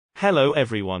Hello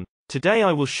everyone. Today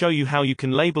I will show you how you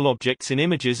can label objects in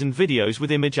images and videos with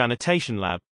Image Annotation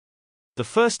Lab. The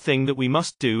first thing that we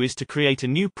must do is to create a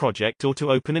new project or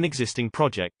to open an existing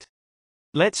project.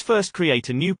 Let's first create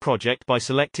a new project by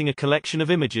selecting a collection of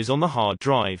images on the hard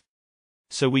drive.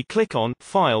 So we click on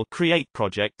File, Create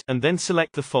Project, and then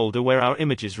select the folder where our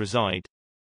images reside.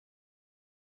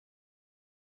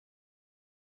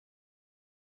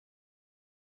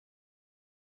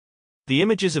 The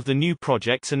images of the new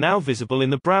projects are now visible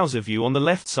in the browser view on the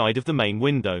left side of the main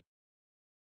window.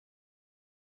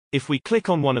 If we click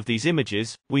on one of these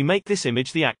images, we make this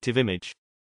image the active image.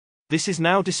 This is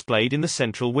now displayed in the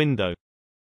central window.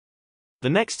 The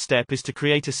next step is to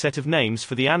create a set of names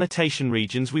for the annotation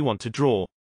regions we want to draw.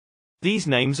 These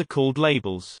names are called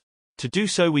labels. To do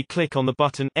so, we click on the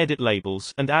button Edit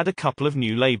Labels and add a couple of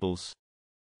new labels.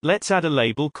 Let's add a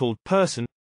label called Person,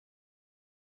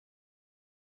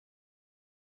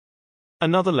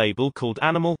 another label called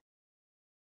Animal,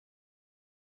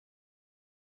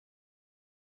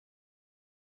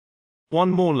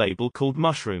 one more label called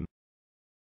Mushroom,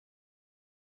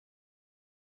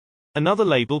 another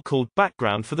label called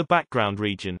Background for the background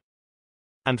region.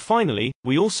 And finally,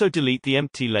 we also delete the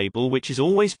empty label which is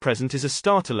always present as a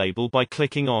starter label by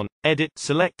clicking on Edit,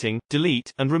 selecting,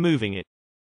 Delete, and removing it.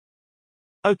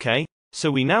 Okay,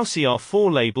 so we now see our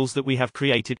four labels that we have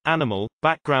created: Animal,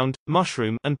 Background,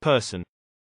 Mushroom, and Person.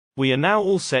 We are now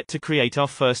all set to create our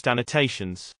first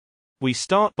annotations. We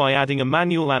start by adding a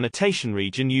manual annotation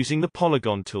region using the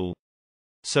Polygon tool.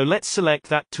 So let's select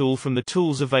that tool from the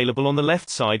tools available on the left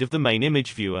side of the main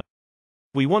image viewer.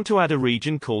 We want to add a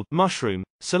region called Mushroom,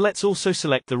 so let's also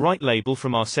select the right label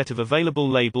from our set of available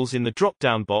labels in the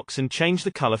drop-down box and change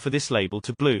the color for this label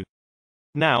to blue.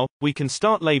 Now, we can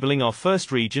start labeling our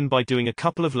first region by doing a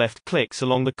couple of left clicks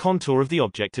along the contour of the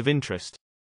object of interest.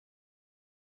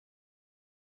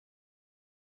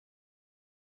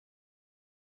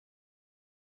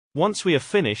 Once we are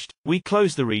finished, we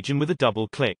close the region with a double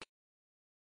click.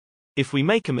 If we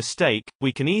make a mistake,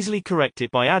 we can easily correct it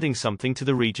by adding something to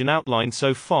the region outlined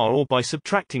so far or by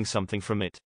subtracting something from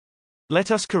it.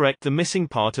 Let us correct the missing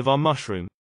part of our mushroom.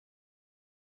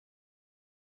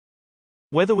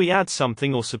 Whether we add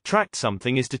something or subtract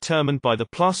something is determined by the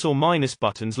plus or minus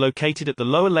buttons located at the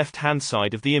lower left-hand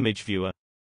side of the image viewer.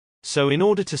 So in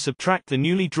order to subtract the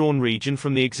newly drawn region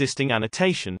from the existing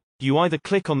annotation, you either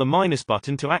click on the minus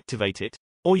button to activate it,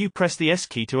 or you press the S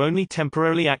key to only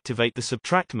temporarily activate the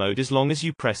subtract mode as long as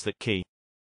you press that key.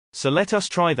 So let us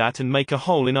try that and make a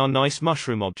hole in our nice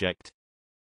mushroom object.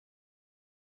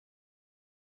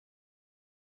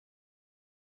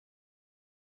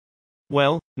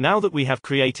 Well, now that we have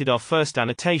created our first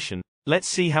annotation, let's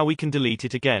see how we can delete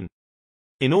it again.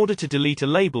 In order to delete a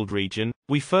labeled region,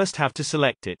 we first have to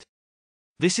select it.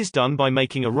 This is done by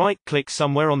making a right-click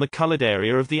somewhere on the colored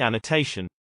area of the annotation.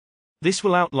 This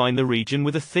will outline the region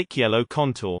with a thick yellow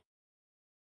contour.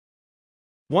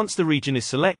 Once the region is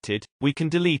selected, we can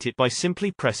delete it by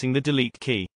simply pressing the Delete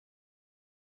key.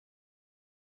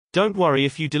 Don't worry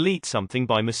if you delete something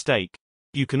by mistake.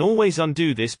 You can always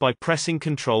undo this by pressing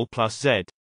Ctrl+Z.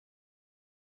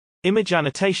 Image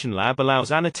Annotation Lab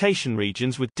allows annotation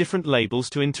regions with different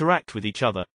labels to interact with each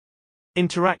other.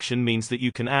 Interaction means that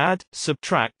you can add,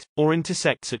 subtract, or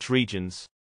intersect such regions.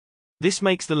 This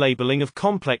makes the labeling of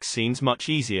complex scenes much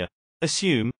easier.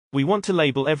 Assume we want to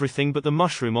label everything but the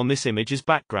mushroom on this image as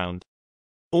background.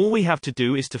 All we have to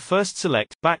do is to first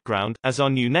select Background as our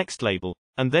new next label,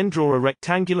 and then draw a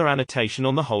rectangular annotation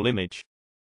on the whole image.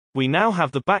 We now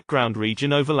have the background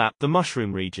region overlap the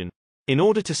mushroom region. In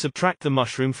order to subtract the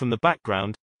mushroom from the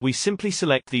background, we simply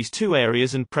select these two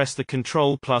areas and press the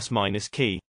Ctrl+-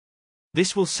 key.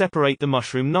 This will separate the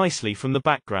mushroom nicely from the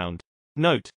background.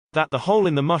 Note that the hole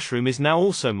in the mushroom is now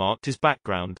also marked as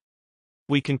background.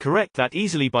 We can correct that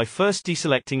easily by first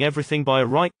deselecting everything by a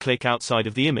right-click outside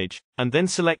of the image, and then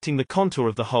selecting the contour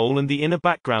of the hole and the inner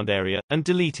background area, and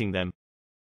deleting them.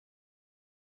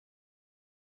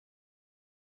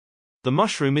 The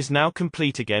mushroom is now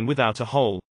complete again without a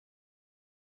hole.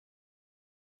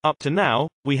 Up to now,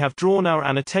 we have drawn our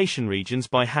annotation regions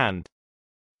by hand.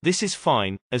 This is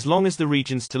fine, as long as the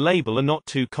regions to label are not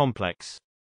too complex.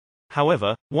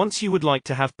 However, once you would like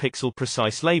to have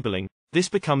pixel-precise labeling, this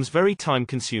becomes very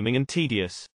time-consuming and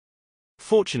tedious.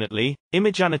 Fortunately,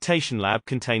 Image Annotation Lab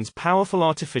contains powerful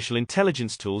artificial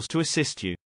intelligence tools to assist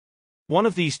you. One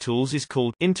of these tools is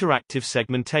called Interactive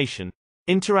Segmentation.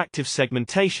 Interactive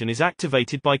segmentation is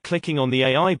activated by clicking on the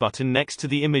AI button next to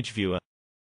the image viewer.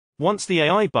 Once the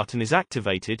AI button is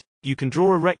activated, you can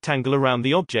draw a rectangle around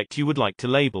the object you would like to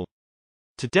label.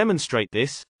 To demonstrate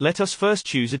this, let us first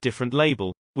choose a different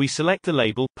label, we select the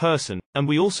label person, and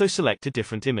we also select a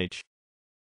different image.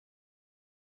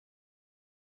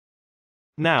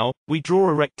 Now, we draw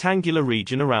a rectangular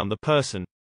region around the person.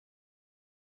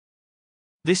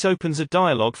 This opens a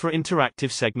dialog for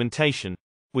interactive segmentation.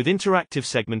 With interactive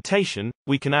segmentation,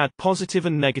 we can add positive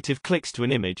and negative clicks to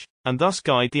an image, and thus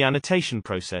guide the annotation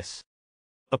process.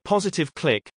 A positive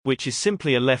click, which is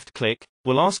simply a left click,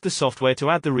 will ask the software to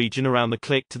add the region around the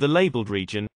click to the labeled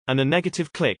region, and a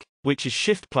negative click, which is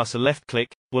Shift plus a left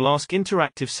click, will ask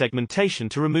interactive segmentation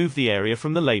to remove the area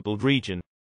from the labeled region.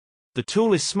 The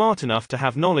tool is smart enough to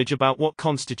have knowledge about what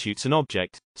constitutes an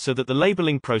object, so that the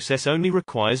labeling process only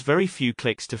requires very few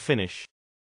clicks to finish.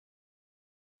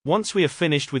 Once we are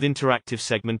finished with interactive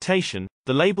segmentation,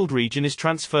 the labeled region is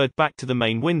transferred back to the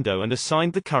main window and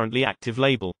assigned the currently active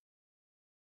label.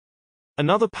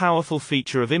 Another powerful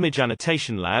feature of Image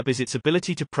Annotation Lab is its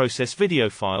ability to process video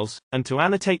files, and to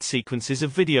annotate sequences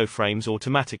of video frames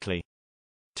automatically.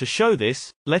 To show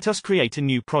this, let us create a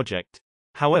new project.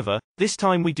 However, this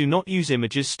time we do not use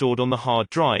images stored on the hard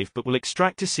drive but will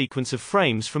extract a sequence of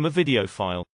frames from a video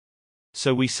file.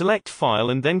 So we select File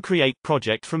and then Create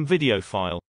Project from Video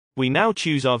File. We now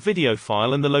choose our video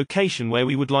file and the location where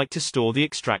we would like to store the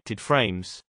extracted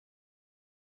frames.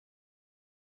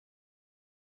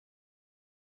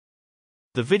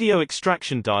 The video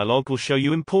extraction dialog will show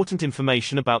you important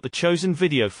information about the chosen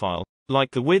video file,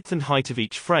 like the width and height of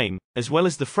each frame, as well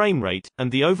as the frame rate,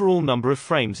 and the overall number of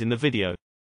frames in the video.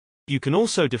 You can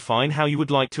also define how you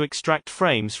would like to extract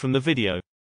frames from the video.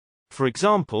 For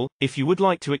example, if you would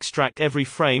like to extract every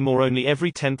frame or only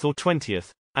every 10th or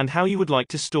 20th, and how you would like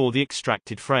to store the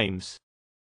extracted frames.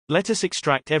 Let us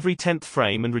extract every 10th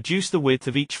frame and reduce the width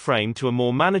of each frame to a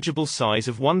more manageable size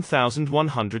of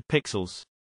 1100 pixels.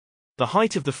 The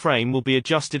height of the frame will be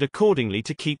adjusted accordingly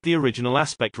to keep the original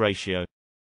aspect ratio.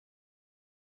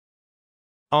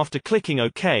 After clicking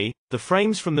OK, the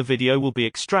frames from the video will be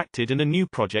extracted and a new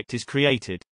project is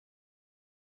created.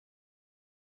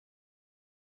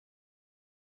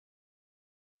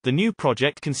 The new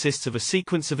project consists of a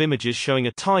sequence of images showing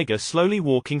a tiger slowly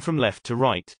walking from left to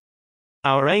right.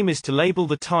 Our aim is to label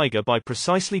the tiger by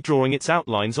precisely drawing its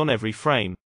outlines on every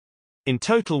frame. In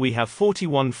total we have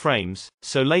 41 frames,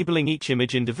 so labeling each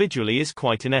image individually is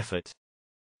quite an effort.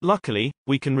 Luckily,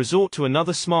 we can resort to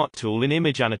another smart tool in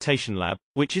Image Annotation Lab,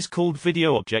 which is called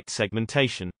Video Object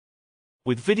Segmentation.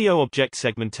 With Video Object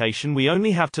Segmentation we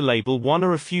only have to label one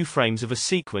or a few frames of a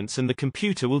sequence and the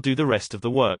computer will do the rest of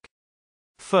the work.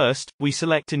 First, we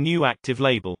select a new active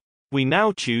label. We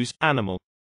now choose Animal.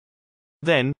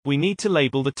 Then, we need to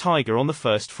label the tiger on the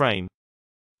first frame.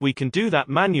 We can do that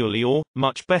manually or,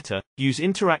 much better, use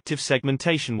interactive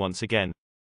segmentation once again.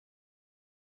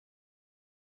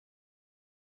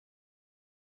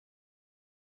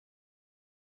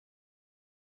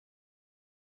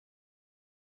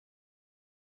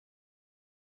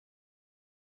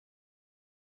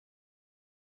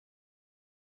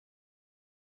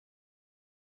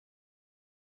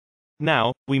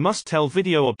 Now, we must tell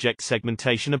Video Object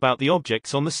Segmentation about the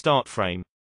objects on the start frame.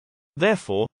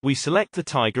 Therefore, we select the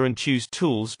tiger and choose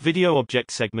Tools, Video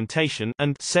Object Segmentation,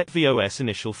 and Set VOS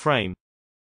Initial Frame.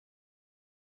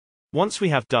 Once we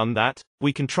have done that,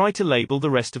 we can try to label the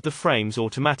rest of the frames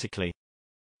automatically.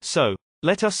 So,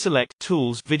 let us select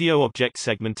Tools, Video Object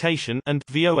Segmentation, and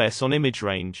VOS on Image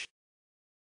Range.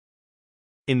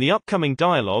 In the upcoming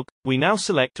dialog, we now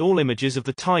select all images of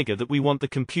the tiger that we want the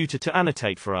computer to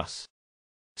annotate for us.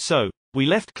 So, we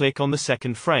left-click on the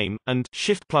second frame, and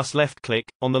Shift plus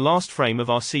left-click on the last frame of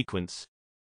our sequence.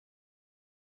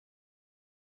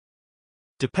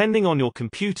 Depending on your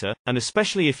computer, and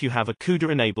especially if you have a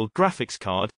CUDA-enabled graphics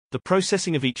card, the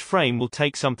processing of each frame will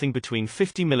take something between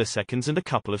 50 milliseconds and a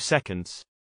couple of seconds.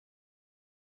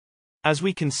 As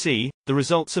we can see, the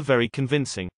results are very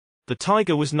convincing. The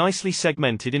tiger was nicely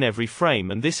segmented in every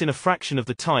frame, and this in a fraction of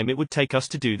the time it would take us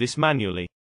to do this manually.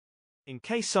 In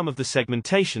case some of the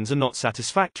segmentations are not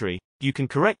satisfactory, you can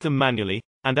correct them manually,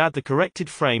 and add the corrected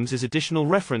frames as additional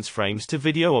reference frames to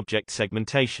Video Object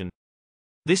Segmentation.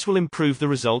 This will improve the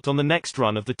result on the next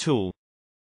run of the tool.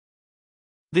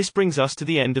 This brings us to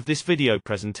the end of this video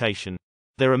presentation.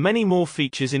 There are many more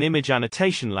features in Image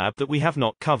Annotation Lab that we have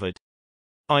not covered.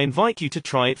 I invite you to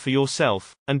try it for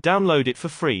yourself, and download it for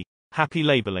free. Happy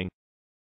labeling!